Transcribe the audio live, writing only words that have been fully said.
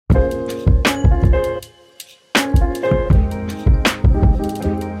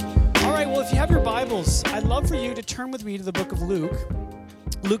love for you to turn with me to the book of Luke,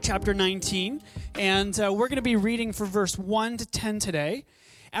 Luke chapter 19, and we're going to be reading from verse 1 to 10 today.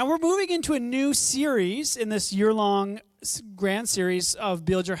 And we're moving into a new series in this year-long grand series of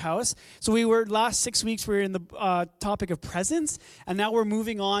Build Your House. So last 6 weeks we were in the topic of presence, and now we're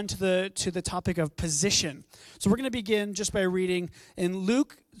moving on to the topic of position. So we're going to begin just by reading in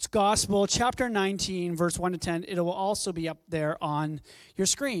Luke's Gospel, chapter 19, verse 1 to 10. It will also be up there on your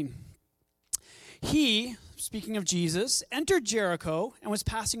screen. He, speaking of Jesus, entered Jericho and was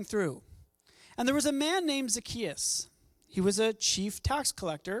passing through. And there was a man named Zacchaeus. He was a chief tax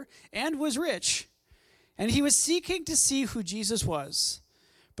collector and was rich. And he was seeking to see who Jesus was.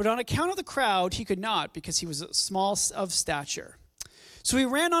 But on account of the crowd, he could not because he was small of stature. So he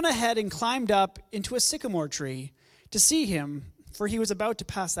ran on ahead and climbed up into a sycamore tree to see him, for he was about to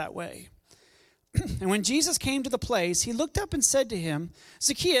pass that way. And when Jesus came to the place, he looked up and said to him,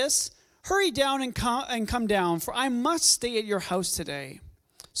 Zacchaeus, hurry down and come down, for I must stay at your house today.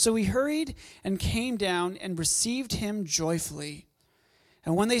 So he hurried and came down and received him joyfully.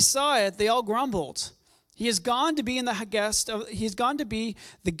 And when they saw it, they all grumbled. He has gone to be the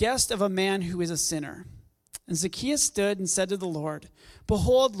guest of a man who is a sinner. And Zacchaeus stood and said to the Lord,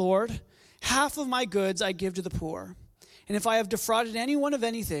 Behold, Lord, half of my goods I give to the poor. And if I have defrauded anyone of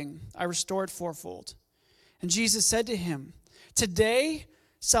anything, I restore it fourfold. And Jesus said to him, Today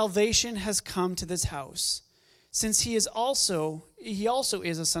salvation has come to this house, since he also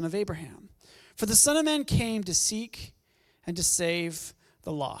is a son of Abraham. For the Son of Man came to seek and to save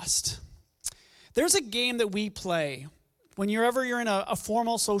the lost. There's a game that we play whenever you're in a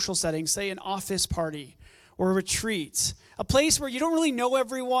formal social setting, say an office party or a retreat, a place where you don't really know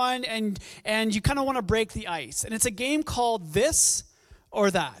everyone and you kind of want to break the ice. And it's a game called This or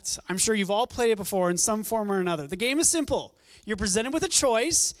That. I'm sure you've all played it before in some form or another. The game is simple. You're presented with a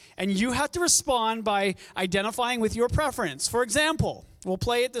choice, and you have to respond by identifying with your preference. For example, we'll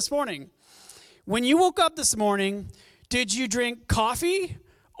play it this morning. When you woke up this morning, did you drink coffee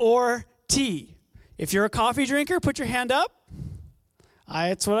or tea? If you're a coffee drinker, put your hand up.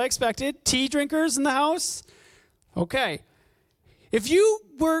 That's what I expected. Tea drinkers in the house? Okay. If you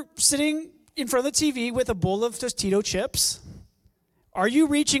were sitting in front of the TV with a bowl of Tostito chips, are you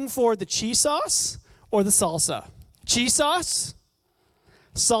reaching for the cheese sauce or the salsa? Cheese sauce?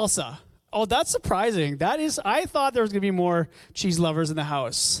 Salsa. Oh, that's surprising. I thought there was going to be more cheese lovers in the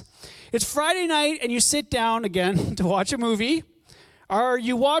house. It's Friday night and you sit down again to watch a movie. Are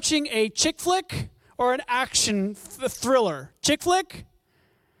you watching a chick flick or an action thriller? Chick flick?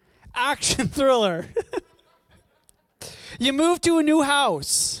 Action thriller. You move to a new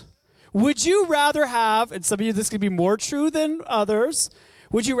house. Would you rather have, and some of you this could be more true than others,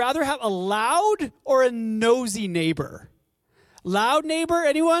 would you rather have a loud or a nosy neighbor? Loud neighbor,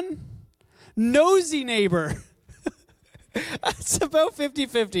 anyone? Nosy neighbor. That's about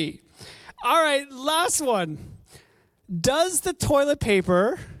 50-50. All right, last one. Does the toilet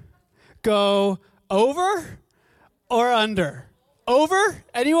paper go over or under? Over?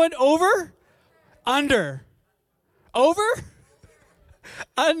 Anyone over? Under. Over?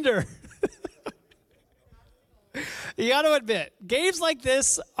 Under. You got to admit, games like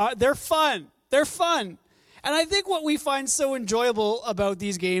this, they're fun. They're fun. And I think what we find so enjoyable about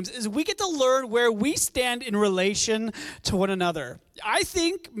these games is we get to learn where we stand in relation to one another. I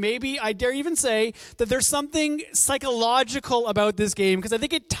think maybe, I dare even say, that there's something psychological about this game because I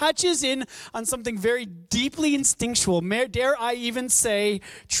think it touches in on something very deeply instinctual. Dare I even say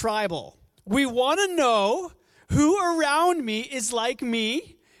tribal. We want to know who around me is like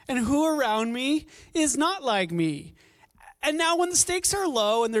me and who around me is not like me. And now when the stakes are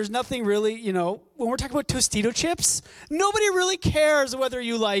low and there's nothing really, when we're talking about Tostito chips, nobody really cares whether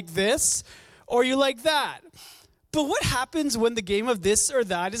you like this or you like that. But what happens when the game of this or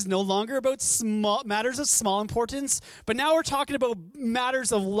that is no longer about matters of small importance, but now we're talking about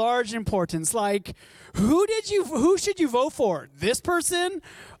matters of large importance, like who should you vote for? This person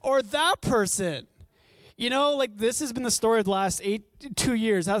or that person? This has been the story of the last 2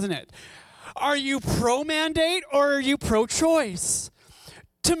 years, hasn't it? Are you pro-mandate or are you pro-choice?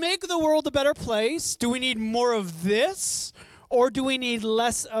 To make the world a better place, do we need more of this or do we need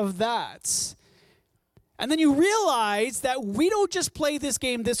less of that? And then you realize that we don't just play this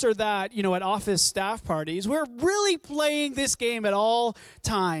game, this or that, at office staff parties. We're really playing this game at all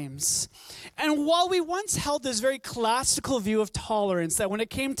times. And while we once held this very classical view of tolerance, that when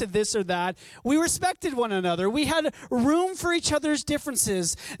it came to this or that, we respected one another. We had room for each other's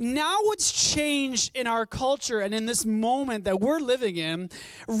differences. Now what's changed in our culture and in this moment that we're living in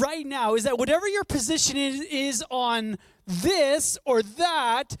right now is that whatever your position is on this or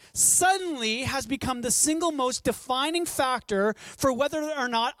that suddenly has become the single most defining factor for whether or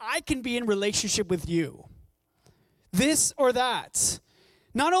not I can be in relationship with you. This or that.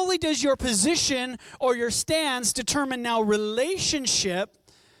 Not only does your position or your stance determine now relationship,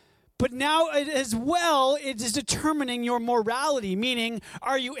 but now as well, it is determining your morality, meaning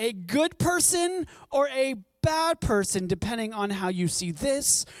are you a good person or a bad person, depending on how you see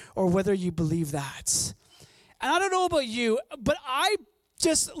this or whether you believe that. And I don't know about you, but I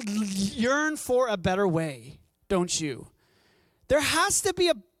just yearn for a better way, don't you? There has to be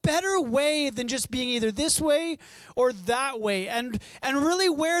a better way than just being either this way or that way. And really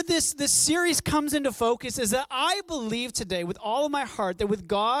where this series comes into focus is that I believe today with all of my heart that with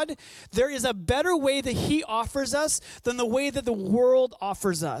God, there is a better way that he offers us than the way that the world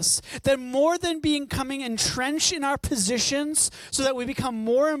offers us. That more than becoming entrenched in our positions so that we become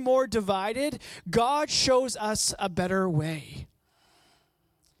more and more divided, God shows us a better way.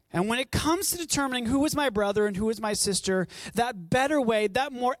 And when it comes to determining who is my brother and who is my sister, that better way,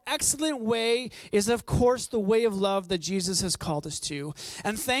 that more excellent way is, of course, the way of love that Jesus has called us to.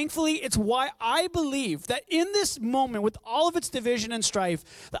 And thankfully, it's why I believe that in this moment, with all of its division and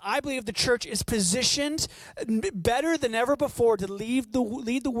strife, that I believe the church is positioned better than ever before to lead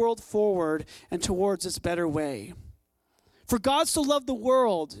the world forward and towards its better way. For God so loved the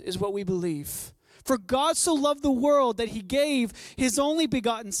world is what we believe. For God so loved the world that he gave his only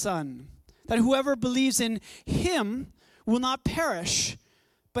begotten Son, that whoever believes in him will not perish,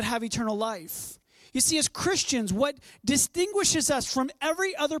 but have eternal life. You see, as Christians, what distinguishes us from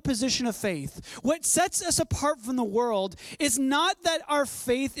every other position of faith, what sets us apart from the world, is not that our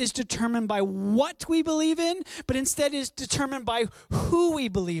faith is determined by what we believe in, but instead is determined by who we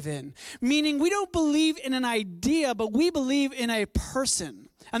believe in. Meaning, we don't believe in an idea, but we believe in a person.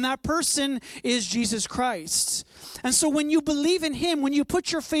 And that person is Jesus Christ. And so when you believe in him, when you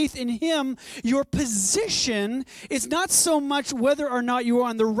put your faith in him, your position is not so much whether or not you are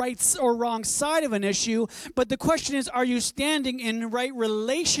on the right or wrong side of an issue, but the question is, are you standing in right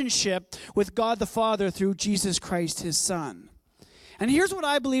relationship with God the Father through Jesus Christ, his Son? And here's what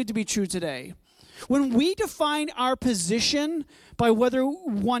I believe to be true today. When we define our position by whether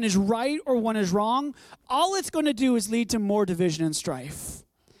one is right or one is wrong, all it's going to do is lead to more division and strife.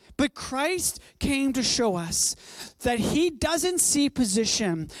 But Christ came to show us that he doesn't see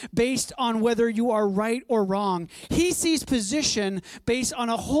position based on whether you are right or wrong. He sees position based on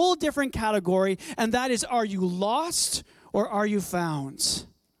a whole different category, and that is, are you lost or are you found?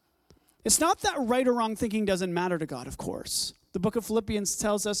 It's not that right or wrong thinking doesn't matter to God, of course. The book of Philippians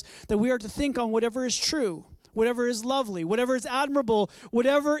tells us that we are to think on whatever is true, whatever is lovely, whatever is admirable,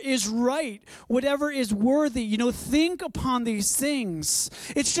 whatever is right, whatever is worthy. Think upon these things.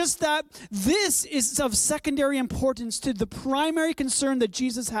 It's just that this is of secondary importance to the primary concern that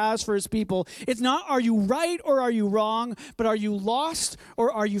Jesus has for his people. It's not, are you right or are you wrong, but are you lost or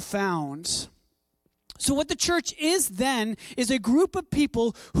are you found? So what the church is then is a group of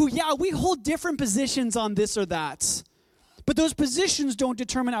people who, we hold different positions on this or that. But those positions don't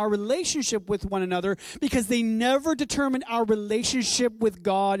determine our relationship with one another because they never determine our relationship with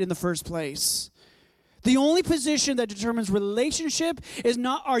God in the first place. The only position that determines relationship is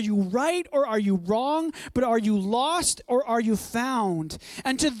not are you right or are you wrong, but are you lost or are you found?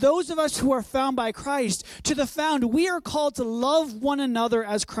 And to those of us who are found by Christ, to the found, we are called to love one another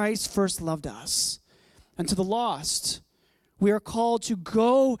as Christ first loved us. And to the lost, we are called to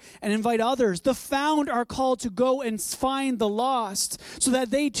go and invite others. The found are called to go and find the lost so that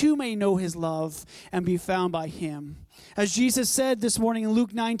they too may know his love and be found by him. As Jesus said this morning in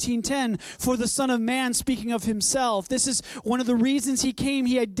Luke 19:10, for the Son of Man, speaking of himself, this is one of the reasons he came.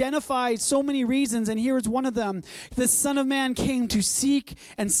 He identified so many reasons, and here is one of them. The Son of Man came to seek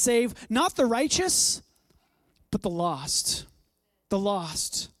and save not the righteous, but the lost. The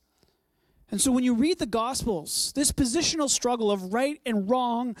lost. And so when you read the Gospels, this positional struggle of right and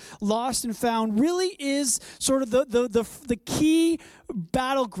wrong, lost and found, really is sort of the key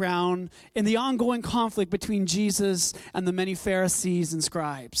battleground in the ongoing conflict between Jesus and the many Pharisees and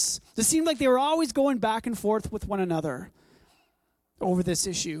scribes. It seemed like they were always going back and forth with one another over this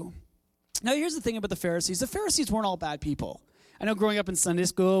issue. Now, here's the thing about the Pharisees. The Pharisees weren't all bad people. I know growing up in Sunday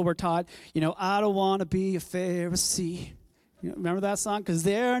school, we're taught, I don't want to be a Pharisee. Remember that song? Because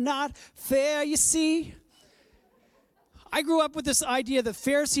they're not fair, you see. I grew up with this idea that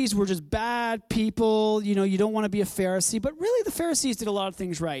Pharisees were just bad people. You don't want to be a Pharisee. But really, the Pharisees did a lot of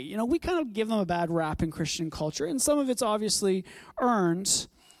things right. We kind of give them a bad rap in Christian culture. And some of it's obviously earned.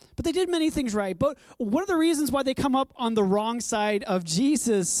 But they did many things right. But one of the reasons why they come up on the wrong side of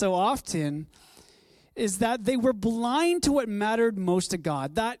Jesus so often is that they were blind to what mattered most to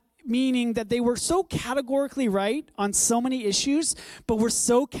God. That meaning that they were so categorically right on so many issues, but were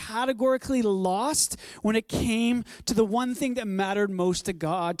so categorically lost when it came to the one thing that mattered most to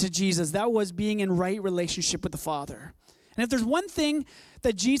God, to Jesus. That was being in right relationship with the Father. And if there's one thing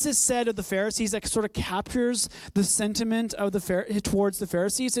that Jesus said of the Pharisees that sort of captures the sentiment of towards the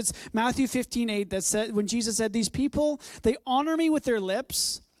Pharisees, it's Matthew 15:8 that said, when Jesus said, "These people, they honor me with their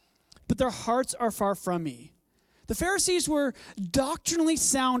lips, but their hearts are far from me." The Pharisees were doctrinally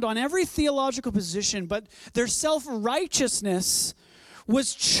sound on every theological position, but their self-righteousness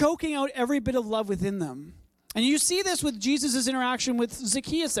was choking out every bit of love within them. And you see this with Jesus' interaction with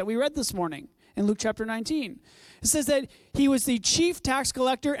Zacchaeus that we read this morning in Luke chapter 19. It says that he was the chief tax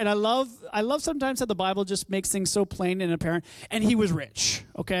collector, and I love sometimes how the Bible just makes things so plain and apparent, and he was rich,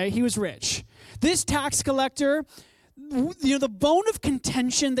 okay? He was rich. This tax collector, the bone of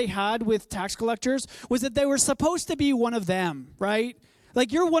contention they had with tax collectors was that they were supposed to be one of them, right?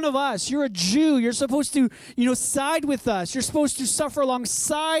 Like, you're one of us. You're a Jew. You're supposed to, side with us. You're supposed to suffer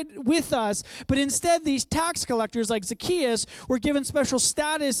alongside with us. But instead, these tax collectors like Zacchaeus were given special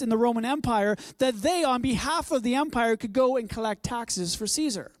status in the Roman Empire that they, on behalf of the empire, could go and collect taxes for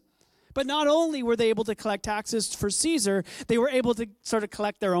Caesar. But not only were they able to collect taxes for Caesar, they were able to sort of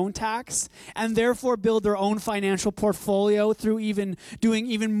collect their own tax and therefore build their own financial portfolio through doing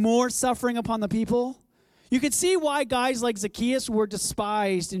even more suffering upon the people. You could see why guys like Zacchaeus were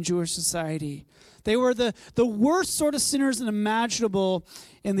despised in Jewish society. They were the worst sort of sinners imaginable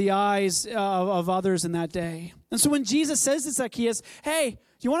in the eyes of others in that day. And so when Jesus says to Zacchaeus, "Hey, do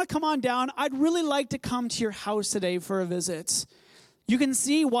you want to come on down? I'd really like to come to your house today for a visit." You can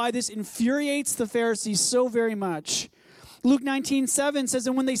see why this infuriates the Pharisees so very much. Luke 19:7 says,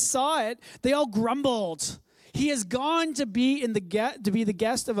 "And when they saw it, they all grumbled. He has gone to be the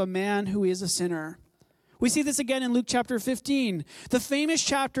guest of a man who is a sinner." We see this again in Luke chapter 15, the famous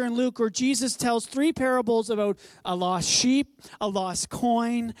chapter in Luke where Jesus tells 3 parables about a lost sheep, a lost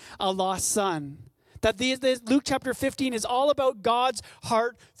coin, a lost son. That Luke chapter 15 is all about God's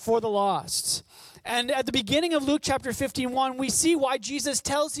heart for the lost. And at the beginning of Luke chapter 15:1, we see why Jesus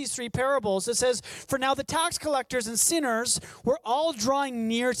tells these 3 parables. It says, "For now the tax collectors and sinners were all drawing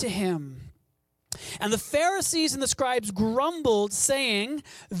near to him. And the Pharisees and the scribes grumbled, saying,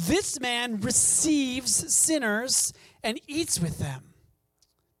 'This man receives sinners and eats with them.'"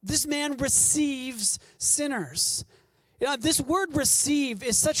 This man receives sinners. This word "receive"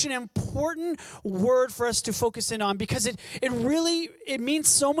 is such an important word for us to focus in on because it means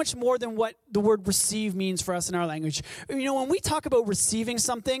so much more than what the word "receive" means for us in our language. When we talk about receiving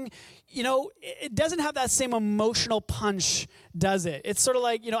something, it doesn't have that same emotional punch, does it? It's sort of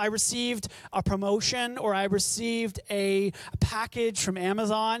like, I received a promotion or I received a package from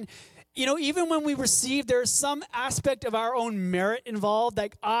Amazon. Even when we receive, there's some aspect of our own merit involved.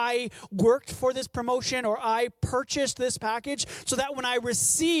 Like, I worked for this promotion or I purchased this package so that when I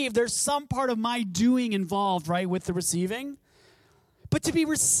receive, there's some part of my doing involved, right, with the receiving. But to be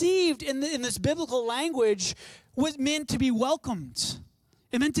received in this biblical language was meant to be welcomed.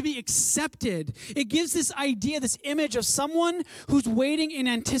 It meant to be accepted. It gives this idea, this image of someone who's waiting in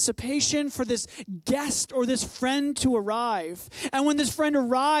anticipation for this guest or this friend to arrive. And when this friend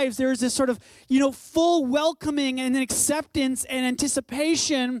arrives, there's this sort of, full welcoming and acceptance and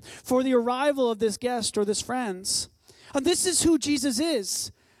anticipation for the arrival of this guest or this friend. And this is who Jesus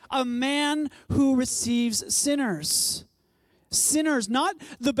is, a man who receives sinners. Sinners, not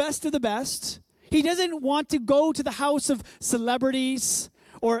the best of the best. He doesn't want to go to the house of celebrities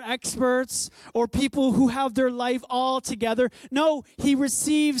or experts or people who have their life all together. No, he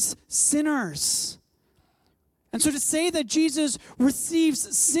receives sinners. And so to say that Jesus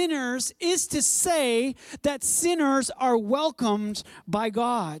receives sinners is to say that sinners are welcomed by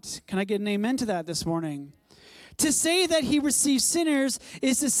God. Can I get an amen to that this morning? To say that he receives sinners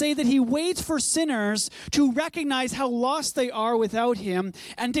is to say that he waits for sinners to recognize how lost they are without him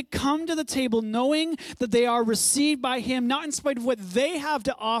and to come to the table knowing that they are received by him, not in spite of what they have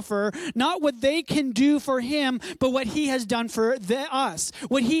to offer, not what they can do for him, but what he has done for us,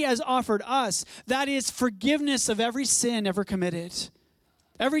 what he has offered us. That is forgiveness of every sin ever committed.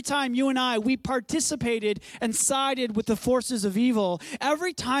 Every time you and I, we participated and sided with the forces of evil.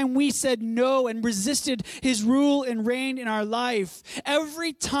 Every time we said no and resisted his rule and reign in our life.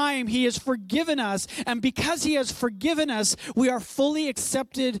 Every time he has forgiven us. And because he has forgiven us, we are fully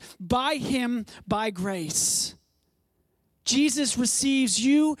accepted by him by grace. Jesus receives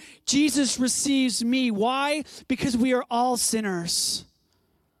you. Jesus receives me. Why? Because we are all sinners.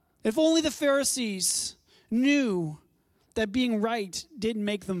 If only the Pharisees knew that being right didn't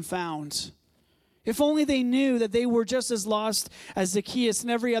make them found. If only they knew that they were just as lost as Zacchaeus and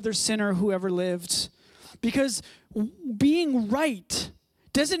every other sinner who ever lived. Because being right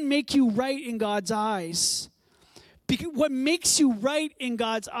doesn't make you right in God's eyes. Because what makes you right in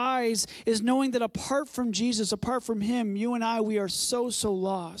God's eyes is knowing that apart from Jesus, apart from him, you and I, we are so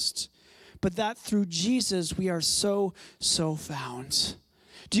lost. But that through Jesus, we are so found.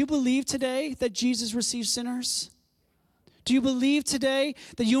 Do you believe today that Jesus receives sinners? Do you believe today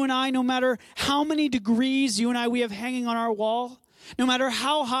that you and I, no matter how many degrees you and I we have hanging on our wall, no matter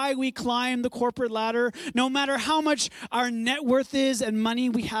how high we climb the corporate ladder, no matter how much our net worth is and money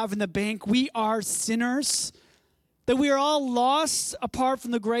we have in the bank, we are sinners? That we are all lost apart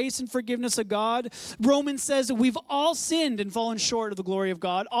from the grace and forgiveness of God? Romans says that we've all sinned and fallen short of the glory of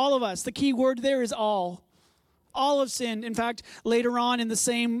God. All of us. The key word there is all. All have sinned. In fact, later on in the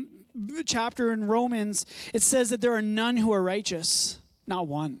same chapter in Romans, it says that there are none who are righteous. Not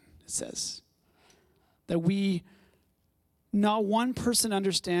one, it says. That not one person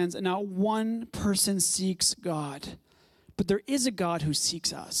understands and not one person seeks God. But there is a God who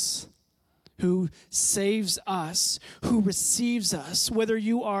seeks us, who saves us, who receives us. Whether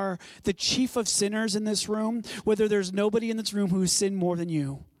you are the chief of sinners in this room, whether there's nobody in this room who has sinned more than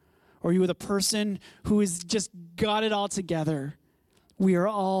you, or you are the person who has just got it all together, we are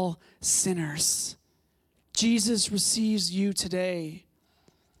all sinners. Jesus receives you today.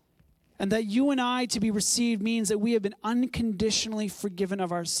 And that you and I to be received means that we have been unconditionally forgiven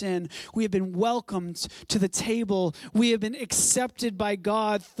of our sin. We have been welcomed to the table. We have been accepted by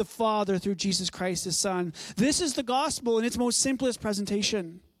God the Father through Jesus Christ, his Son. This is the gospel in its most simplest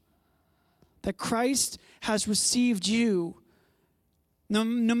presentation. That Christ has received you. No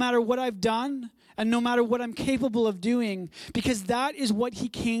matter what I've done and no matter what I'm capable of doing, because that is what he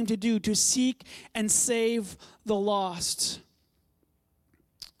came to do, to seek and save the lost.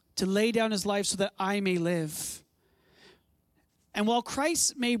 To lay down his life so that I may live. And while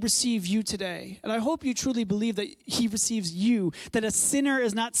Christ may receive you today, and I hope you truly believe that he receives you, that a sinner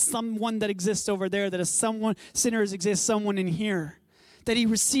is not someone that exists over there, that sinners exist someone in here, that he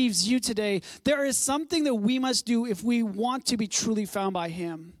receives you today, there is something that we must do if we want to be truly found by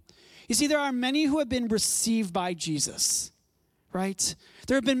him. You see, there are many who have been received by Jesus, right?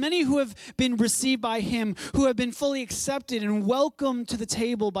 There have been many who have been received by him, who have been fully accepted and welcomed to the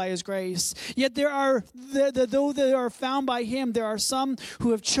table by his grace. Yet though they are found by him, there are some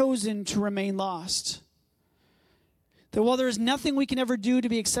who have chosen to remain lost. That while there is nothing we can ever do to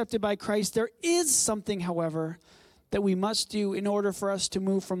be accepted by Christ, there is something, however, that we must do in order for us to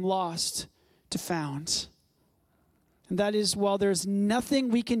move from lost to found. And that is, while there's nothing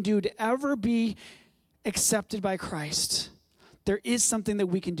we can do to ever be accepted by Christ, there is something that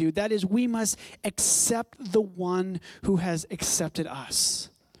we can do. That is, we must accept the one who has accepted us.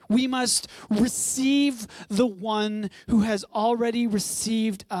 We must receive the one who has already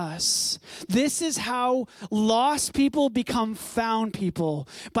received us. This is how lost people become found people.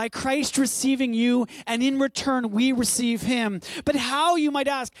 By Christ receiving you, and in return we receive him. But how, you might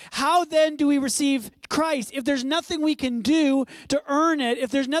ask, how then do we receive Christ? If there's nothing we can do to earn it,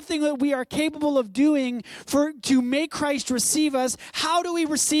 if there's nothing that we are capable of doing to make Christ receive us, how do we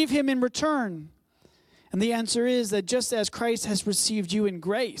receive him in return? And the answer is that just as Christ has received you in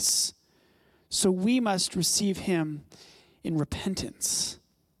grace, so we must receive him in repentance.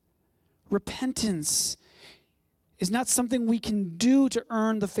 Repentance is not something we can do to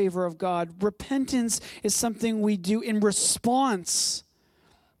earn the favor of God. Repentance is something we do in response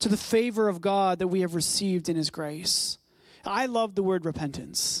to the favor of God that we have received in his grace. I love the word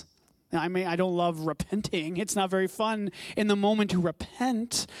repentance. I mean, I don't love repenting. It's not very fun in the moment to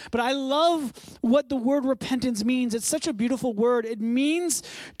repent. But I love what the word repentance means. It's such a beautiful word. It means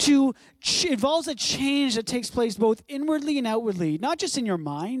it involves a change that takes place both inwardly and outwardly. Not just in your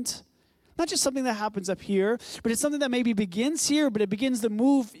mind. Not just something that happens up here. But it's something that maybe begins here, but it begins to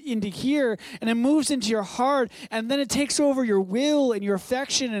move into here. And it moves into your heart. And then it takes over your will and your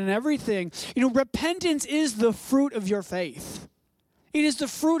affection and everything. You know, repentance is the fruit of your faith. It is the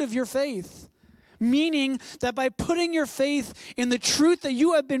fruit of your faith, meaning that by putting your faith in the truth that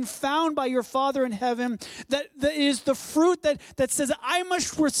you have been found by your Father in heaven, that is the fruit that says, I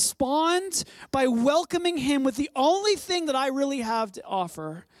must respond by welcoming him with the only thing that I really have to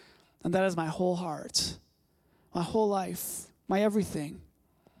offer, and that is my whole heart, my whole life, my everything.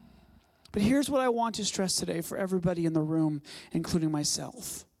 But here's what I want to stress today for everybody in the room, including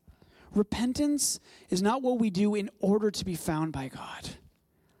myself. Repentance is not what we do in order to be found by God.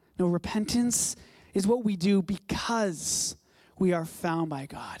 No, repentance is what we do because we are found by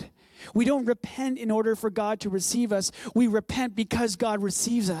God. We don't repent in order for God to receive us. We repent because God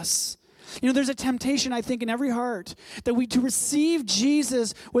receives us. There's a temptation, I think, in every heart that to receive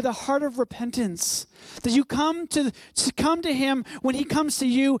Jesus with a heart of repentance. That you come to him when he comes to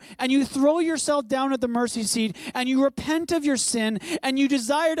you, and you throw yourself down at the mercy seat, and you repent of your sin, and you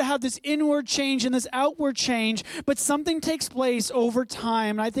desire to have this inward change and this outward change, but something takes place over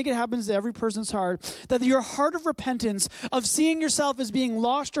time, and I think it happens to every person's heart, that your heart of repentance, of seeing yourself as being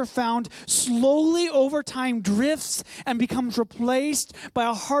lost or found, slowly over time drifts and becomes replaced by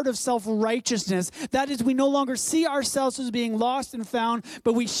a heart of self-righteousness. That is, we no longer see ourselves as being lost and found,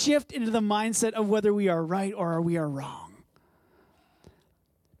 but we shift into the mindset of whether we are right or we are wrong.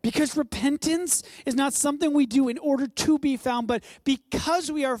 Because repentance is not something we do in order to be found, but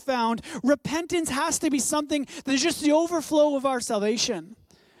because we are found, repentance has to be something that is just the overflow of our salvation.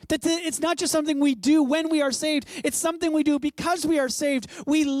 That it's not just something we do when we are saved. It's something we do because we are saved.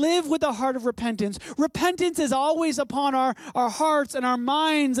 We live with a heart of repentance. Repentance is always upon our hearts and our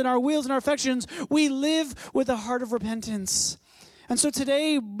minds and our wills and our affections. We live with a heart of repentance. And so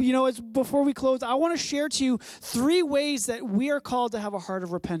today, before we close, I want to share to you 3 ways that we are called to have a heart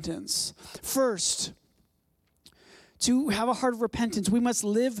of repentance. First, to have a heart of repentance, we must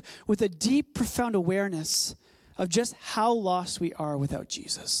live with a deep, profound awareness of just how lost we are without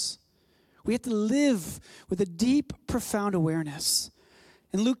Jesus. We have to live with a deep, profound awareness.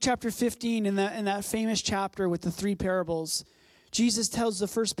 In Luke chapter 15, in that famous chapter with the 3 parables, Jesus tells the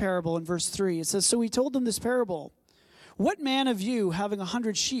first parable in verse 3. It says, "So he told them this parable. What man of you, having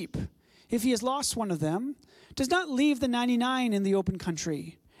 100 sheep, if he has lost one of them, does not leave the 99 in the open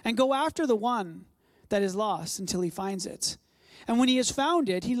country and go after the one that is lost until he finds it? And when he has found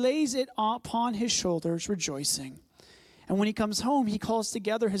it, he lays it upon his shoulders, rejoicing. And when he comes home, he calls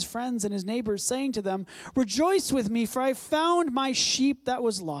together his friends and his neighbors, saying to them, 'Rejoice with me, for I found my sheep that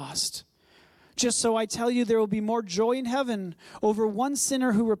was lost.' Just so I tell you, there will be more joy in heaven over one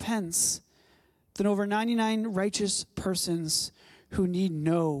sinner who repents than over 99 righteous persons who need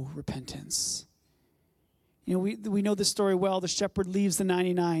no repentance." We know this story well. The shepherd leaves the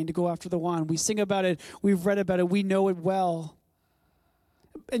 99 to go after the one. We sing about it. We've read about it. We know it well.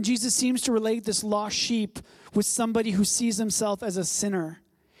 And Jesus seems to relate this lost sheep with somebody who sees himself as a sinner.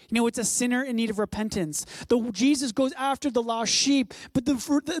 It's a sinner in need of repentance. Jesus goes after the lost sheep,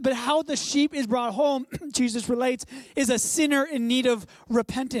 but how the sheep is brought home, Jesus relates, is a sinner in need of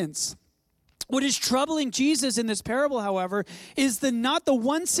repentance. What is troubling Jesus in this parable, however, is not the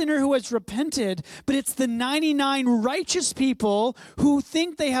one sinner who has repented, but it's the 99 righteous people who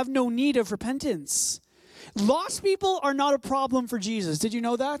think they have no need of repentance. Lost people are not a problem for Jesus. Did you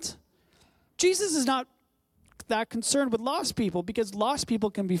know that? Jesus is not that concerned with lost people because lost people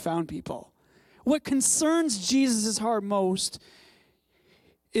can be found people. What concerns Jesus' heart most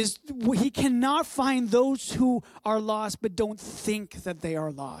is he cannot find those who are lost but don't think that they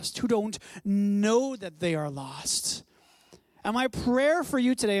are lost, who don't know that they are lost. And my prayer for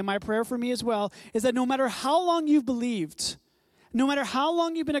you today, and my prayer for me as well, is that no matter how long you've believed, no matter how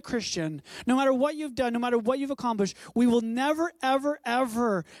long you've been a Christian, no matter what you've done, no matter what you've accomplished, we will never, ever,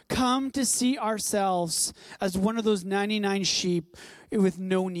 ever come to see ourselves as one of those 99 sheep with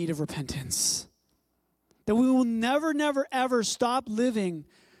no need of repentance. That we will never, never, ever stop living,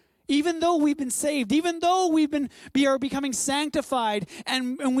 even though we've been saved, even though we are becoming sanctified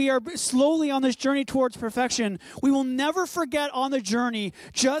and we are slowly on this journey towards perfection. We will never forget on the journey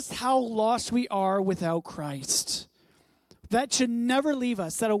just how lost we are without Christ. That should never leave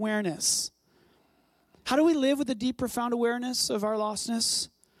us, that awareness. How do we live with a deep, profound awareness of our lostness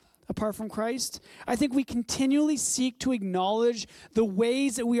apart from Christ? I think we continually seek to acknowledge the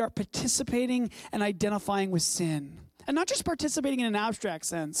ways that we are participating and identifying with sin. And not just participating in an abstract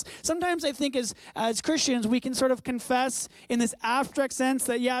sense. Sometimes I think as Christians, we can sort of confess in this abstract sense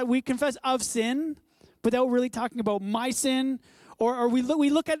that, yeah, we confess of sin without really talking about my sin. Or we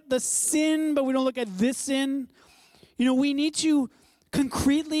look at the sin, but we don't look at this sin. We need to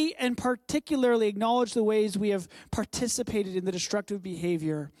concretely and particularly acknowledge the ways we have participated in the destructive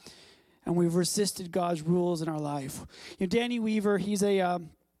behavior and we've resisted God's rules in our life. Danny Weaver, he's a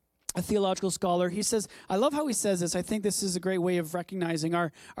theological scholar. He says, I love how he says this. I think this is a great way of recognizing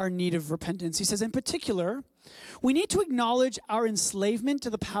our need of repentance. He says, in particular, we need to acknowledge our enslavement to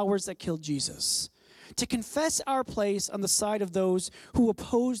the powers that killed Jesus, to confess our place on the side of those who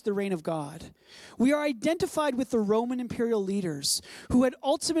opposed the reign of God. We are identified with the Roman imperial leaders who had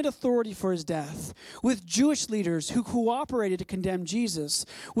ultimate authority for his death, with Jewish leaders who cooperated to condemn Jesus,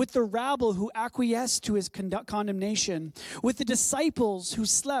 with the rabble who acquiesced to his condemnation, with the disciples who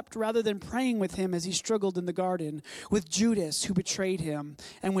slept rather than praying with him as he struggled in the garden, with Judas who betrayed him,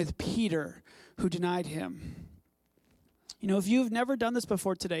 and with Peter who denied him. If you've never done this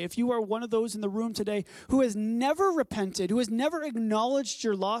before today, if you are one of those in the room today who has never repented, who has never acknowledged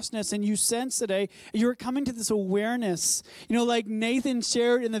your lostness, and you sense today you're coming to this awareness, like Nathan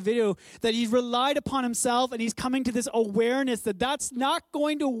shared in the video, that he's relied upon himself and he's coming to this awareness that that's not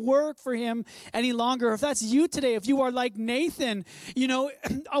going to work for him any longer. If that's you today, if you are like Nathan,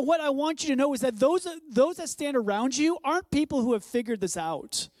 what I want you to know is that those that stand around you aren't people who have figured this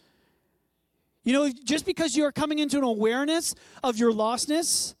out. Just because you're coming into an awareness of your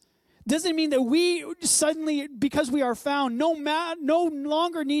lostness doesn't mean that we suddenly, because we are found, no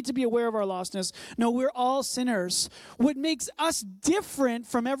longer need to be aware of our lostness. No, we're all sinners. What makes us different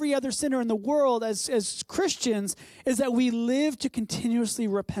from every other sinner in the world as Christians is that we live to continuously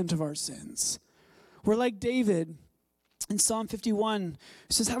repent of our sins. We're like David in Psalm 51.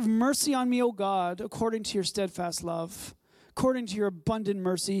 It says, "Have mercy on me, O God, according to your steadfast love. According to your abundant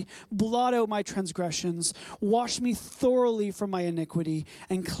mercy, blot out my transgressions, wash me thoroughly from my iniquity,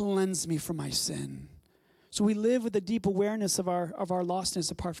 and cleanse me from my sin." So we live with a deep awareness of our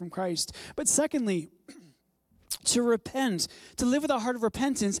lostness apart from Christ. But secondly, to repent, to live with a heart of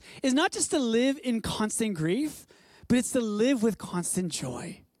repentance, is not just to live in constant grief, but it's to live with constant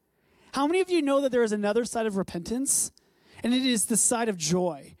joy. How many of you know that there is another side of repentance? And it is the side of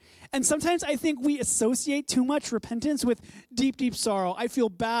joy. And sometimes I think we associate too much repentance with deep, deep sorrow. I feel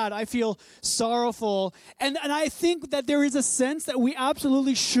bad. I feel sorrowful. And I think that there is a sense that we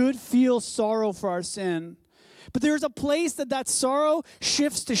absolutely should feel sorrow for our sin. But there's a place that sorrow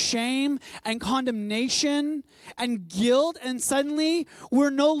shifts to shame and condemnation and guilt. And suddenly we're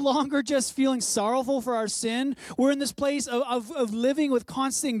no longer just feeling sorrowful for our sin. We're in this place of living with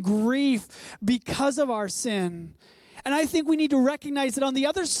constant grief because of our sin. And I think we need to recognize that on the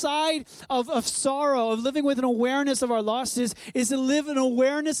other side of sorrow, of living with an awareness of our losses, is to live an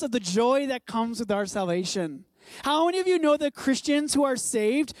awareness of the joy that comes with our salvation. How many of you know that Christians who are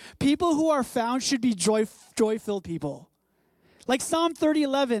saved, people who are found, should be joy-filled people? Like Psalm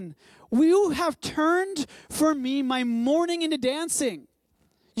 30:11, "You have turned for me my mourning into dancing.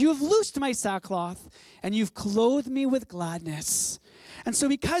 You have loosed my sackcloth, and you've clothed me with gladness." And so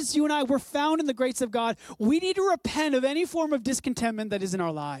because you and I were found in the grace of God, we need to repent of any form of discontentment that is in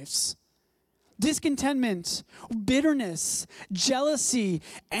our lives. Discontentment, bitterness, jealousy,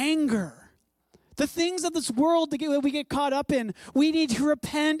 anger. The things of this world that we get caught up in, we need to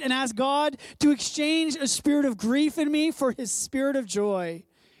repent and ask God to exchange a spirit of grief in me for his spirit of joy.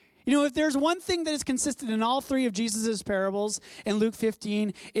 If there's one thing that is consistent in all three of Jesus' parables in Luke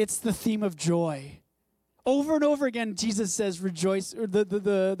 15, it's the theme of joy. Over and over again, Jesus says, rejoice, or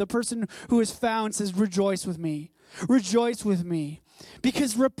the person who is found says, rejoice with me. Rejoice with me.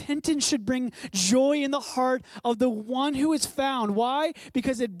 Because repentance should bring joy in the heart of the one who is found. Why?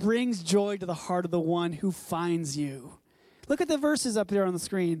 Because it brings joy to the heart of the one who finds you. Look at the verses up there on the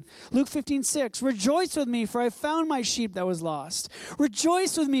screen. Luke 15:6. "Rejoice with me, for I found my sheep that was lost.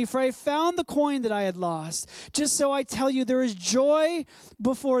 Rejoice with me, for I found the coin that I had lost. Just so I tell you, there is joy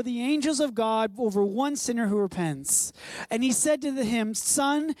before the angels of God over one sinner who repents." And he said to him,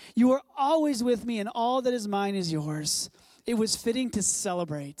 "Son, you are always with me, and all that is mine is yours." It was fitting to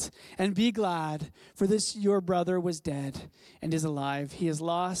celebrate and be glad, for this your brother was dead and is alive. He is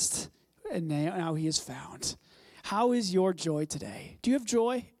lost, and now he is found. How is your joy today? Do you have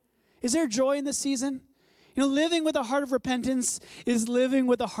joy? Is there joy in this season? Living with a heart of repentance is living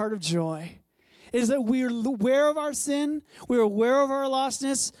with a heart of joy. It is that we are aware of our sin, we are aware of our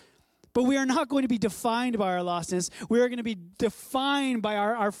lostness, but we are not going to be defined by our lostness. We are going to be defined by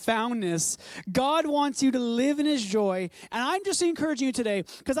our foundness. God wants you to live in his joy. And I'm just encouraging you today,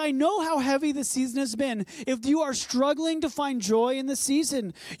 because I know how heavy this season has been. If you are struggling to find joy in this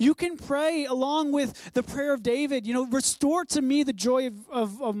season, you can pray along with the prayer of David. Restore to me the joy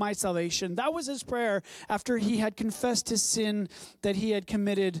of my salvation. That was his prayer after he had confessed his sin that he had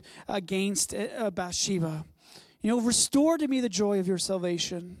committed against Bathsheba. Restore to me the joy of your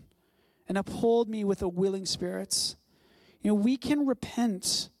salvation, and uphold me with a willing spirit. We can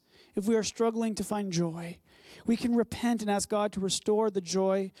repent if we are struggling to find joy. We can repent and ask God to restore the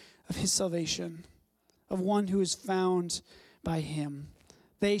joy of his salvation, of one who is found by him.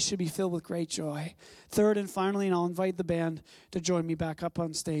 They should be filled with great joy. Third and finally, and I'll invite the band to join me back up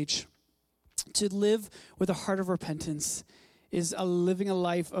on stage, to live with a heart of repentance is living a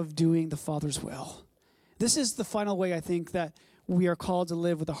life of doing the Father's will. This is the final way, I think, that we are called to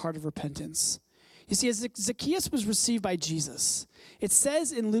live with a heart of repentance. You see, as Zacchaeus was received by Jesus, it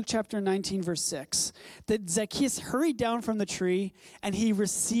says in Luke chapter 19, verse 6, that Zacchaeus hurried down from the tree and he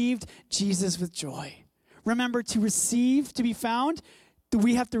received Jesus with joy. Remember, to receive, to be found,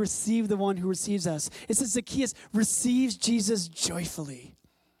 we have to receive the one who receives us. It says Zacchaeus receives Jesus joyfully.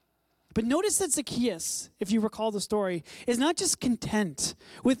 But notice that Zacchaeus, if you recall the story, is not just content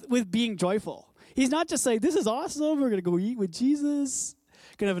with being joyful. He's not just saying, this is awesome, we're going to go eat with Jesus,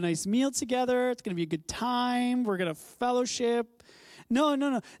 going to have a nice meal together, it's going to be a good time, we're going to fellowship.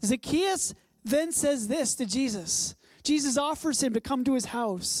 No. Zacchaeus then says this to Jesus. Jesus offers him to come to his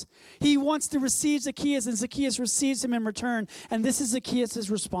house. He wants to receive Zacchaeus, and Zacchaeus receives him in return. And this is Zacchaeus'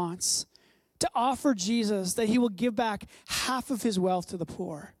 response, to offer Jesus that he will give back half of his wealth to the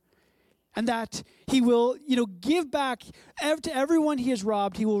poor. And that he will, give back to everyone he has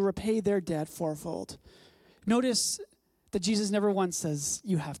robbed. He will repay their debt fourfold. Notice that Jesus never once says,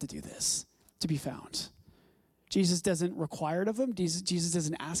 you have to do this to be found. Jesus doesn't require it of him. Jesus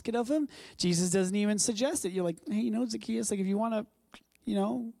doesn't ask it of him. Jesus doesn't even suggest it. You're like, hey, Zacchaeus, if you want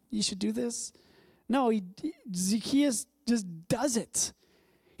to, you should do this. No, Zacchaeus just does it.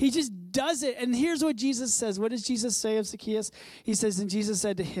 He just does it. And here's what Jesus says. What does Jesus say of Zacchaeus? He says, and Jesus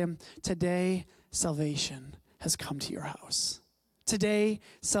said to him, today salvation has come to your house. Today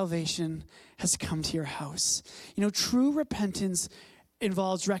salvation has come to your house. True repentance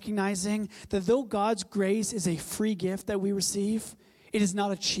involves recognizing that though God's grace is a free gift that we receive, it is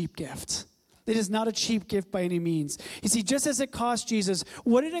not a cheap gift. It is not a cheap gift by any means. You see, just as it cost Jesus,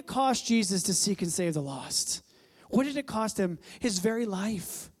 what did it cost Jesus to seek and save the lost? What did it cost him? His very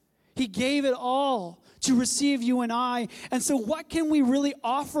life. He gave it all to receive you and I. And so what can we really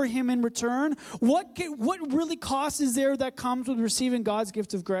offer him in return? What really cost is there that comes with receiving God's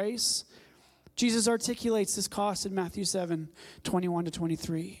gift of grace? Jesus articulates this cost in Matthew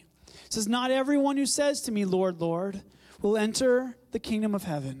 7:21-23. It says, not everyone who says to me, Lord, Lord, will enter the kingdom of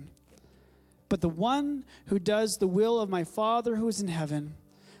heaven, but the one who does the will of my Father who is in heaven.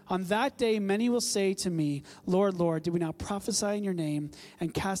 On that day, many will say to me, Lord, Lord, did we not prophesy in your name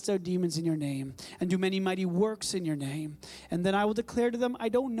and cast out demons in your name and do many mighty works in your name? And then I will declare to them, I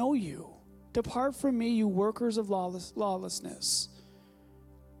don't know you. Depart from me, you workers of lawlessness.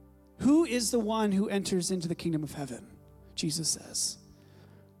 Who is the one who enters into the kingdom of heaven? Jesus says,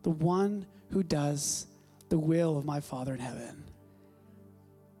 the one who does the will of my Father in heaven.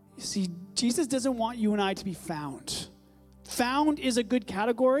 You see, Jesus doesn't want you and I to be found. Found is a good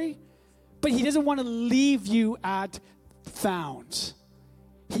category, but he doesn't want to leave you at found.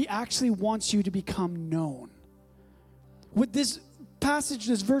 He actually wants you to become known. What this passage,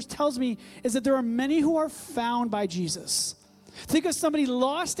 this verse tells me is that there are many who are found by Jesus. Think of somebody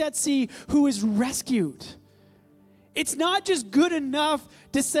lost at sea who is rescued. It's not just good enough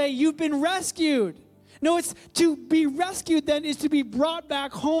to say you've been rescued. No, it's to be rescued then is to be brought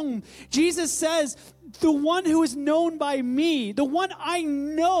back home. Jesus says, the one who is known by me, the one I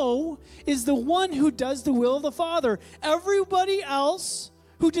know is the one who does the will of the Father. Everybody else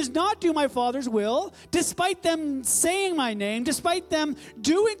who does not do my Father's will, despite them saying my name, despite them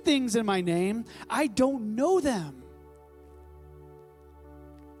doing things in my name, I don't know them.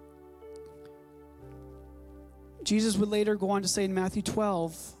 Jesus would later go on to say in Matthew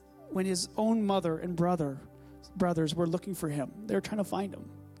 12, when his own mother and brothers were looking for him, they were trying to find him,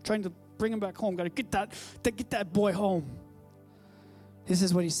 trying to bring him back home. Got to get that boy home. This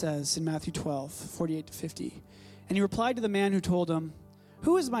is what he says in Matthew 12, 48-50. And he replied to the man who told him,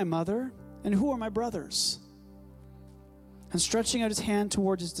 who is my mother and who are my brothers? And stretching out his hand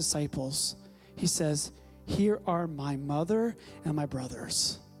toward his disciples, he says, here are my mother and my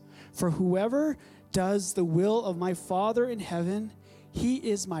brothers. For whoever does the will of my Father in heaven, he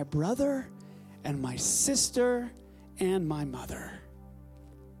is my brother and my sister and my mother.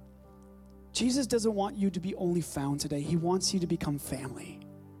 Jesus doesn't want you to be only found today. He wants you to become family.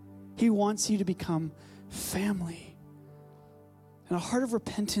 He wants you to become family. And a heart of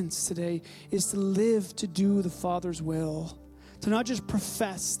repentance today is to live to do the Father's will. To not just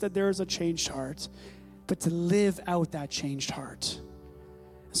profess that there is a changed heart, but to live out that changed heart.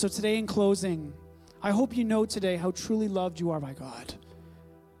 So today in closing, I hope you know today how truly loved you are by God.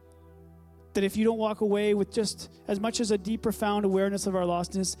 That if you don't walk away with just as much as a deep, profound awareness of our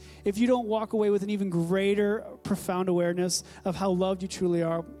lostness, if you don't walk away with an even greater, profound awareness of how loved you truly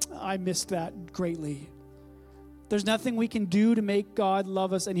are, I missed that greatly. There's nothing we can do to make God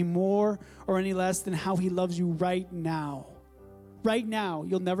love us any more or any less than how he loves you right now. Right now.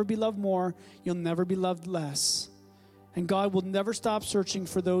 You'll never be loved more. You'll never be loved less. And God will never stop searching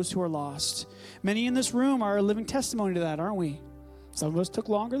for those who are lost. Many in this room are a living testimony to that, aren't we? Some of us took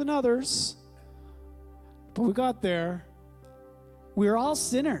longer than others, but we got there. We're all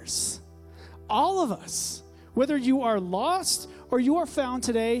sinners. All of us. Whether you are lost or you are found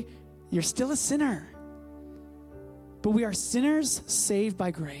today, you're still a sinner. but we are sinners saved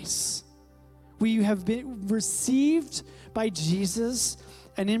by grace. We have been received by Jesus,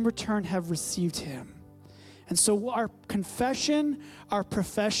 and in return have received him. And so our confession, our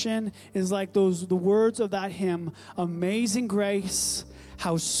profession is like the words of that hymn, Amazing Grace,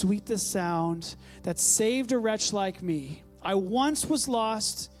 how sweet the sound that saved a wretch like me. I once was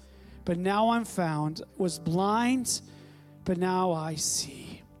lost, but now I'm found, was blind, but now I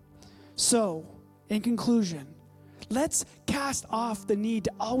see. So, in conclusion, let's cast off the need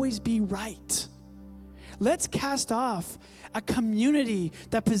to always be right. Let's cast off a community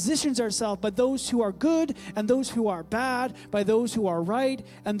that positions ourselves by those who are good and those who are bad, by those who are right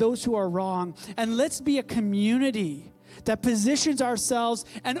and those who are wrong. And let's be a community that positions ourselves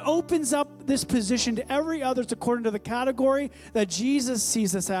and opens up this position to every others according to the category that Jesus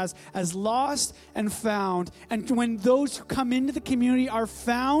sees us as lost and found. And when those who come into the community are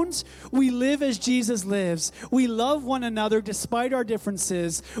found, we live as Jesus lives. We love one another despite our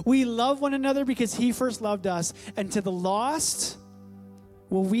differences. We love one another because he first loved us. And to the lost,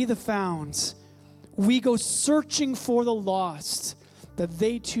 well, we the found, we go searching for the lost that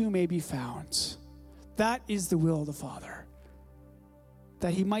they too may be found. That is the will of the Father,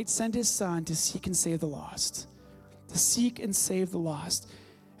 that he might send his Son to seek and save the lost, to seek and save the lost.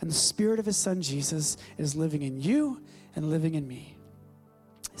 And the Spirit of his Son, Jesus, is living in you and living in me,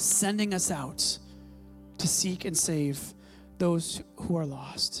 sending us out to seek and save those who are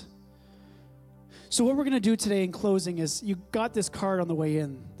lost. So what we're going to do today in closing is, you got this card on the way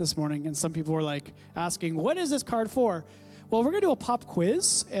in this morning, and some people were like asking, what is this card for? Well, we're going to do a pop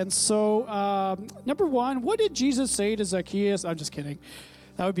quiz. And so, number one, what did Jesus say to Zacchaeus? I'm just kidding.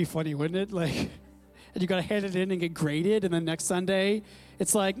 That would be funny, wouldn't it? Like, and you got to hand it in and get graded. And then next Sunday,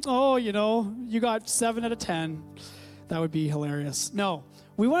 it's like, oh, you got 7 out of 10. That would be hilarious. No,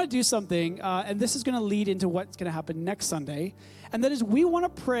 we want to do something. And this is going to lead into what's going to happen next Sunday. And that is, we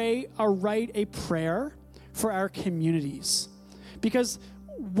want to pray or write a prayer for our communities. Because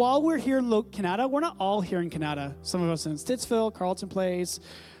while we're here in Canada, we're not all here in Canada. Some of us in Stittsville, Carleton Place,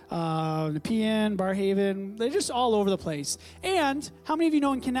 Nepean, Barrhaven. They're just all over the place. And how many of you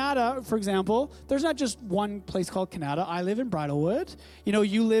know in Canada, for example, there's not just one place called Canada. I live in Bridlewood.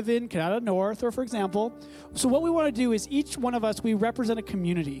 You live in Canada North, or for example. So what we want to do is, each one of us, we represent a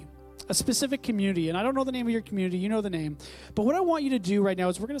community, a specific community. And I don't know the name of your community. You know the name. But what I want you to do right now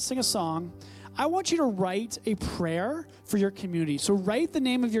is, we're going to sing a song. I want you to write a prayer for your community. So write the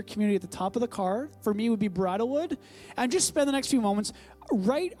name of your community at the top of the card. For me, it would be Bridlewood. And just spend the next few moments,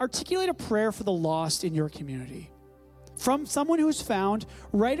 articulate a prayer for the lost in your community. From someone who's found,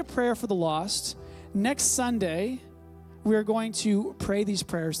 write a prayer for the lost. Next Sunday, we're going to pray these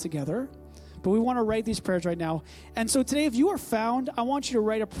prayers together. But we want to write these prayers right now. And so today, if you are found, I want you to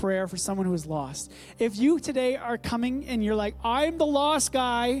write a prayer for someone who is lost. If you today are coming and you're like, I'm the lost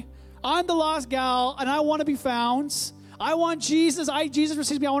guy, I'm the lost gal, and I want to be found. I want Jesus. Jesus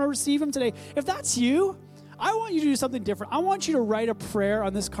receives me. I want to receive him today. If that's you, I want you to do something different. I want you to write a prayer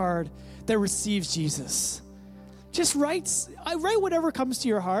on this card that receives Jesus. Just write whatever comes to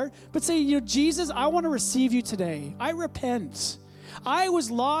your heart, but say, Jesus, I want to receive you today. I repent. I was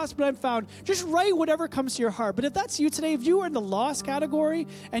lost, but I'm found. Just write whatever comes to your heart. But if that's you today, if you are in the lost category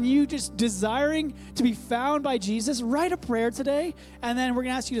and you just desiring to be found by Jesus, write a prayer today. And then we're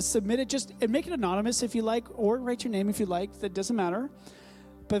going to ask you to submit it and make it anonymous if you like, or write your name if you like. That doesn't matter.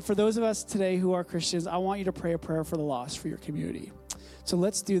 But for those of us today who are Christians, I want you to pray a prayer for the lost, for your community. So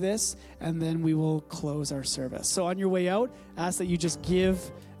let's do this, and then we will close our service. So on your way out, ask that you just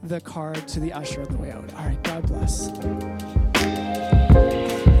give the card to the usher on the way out. All right, God bless.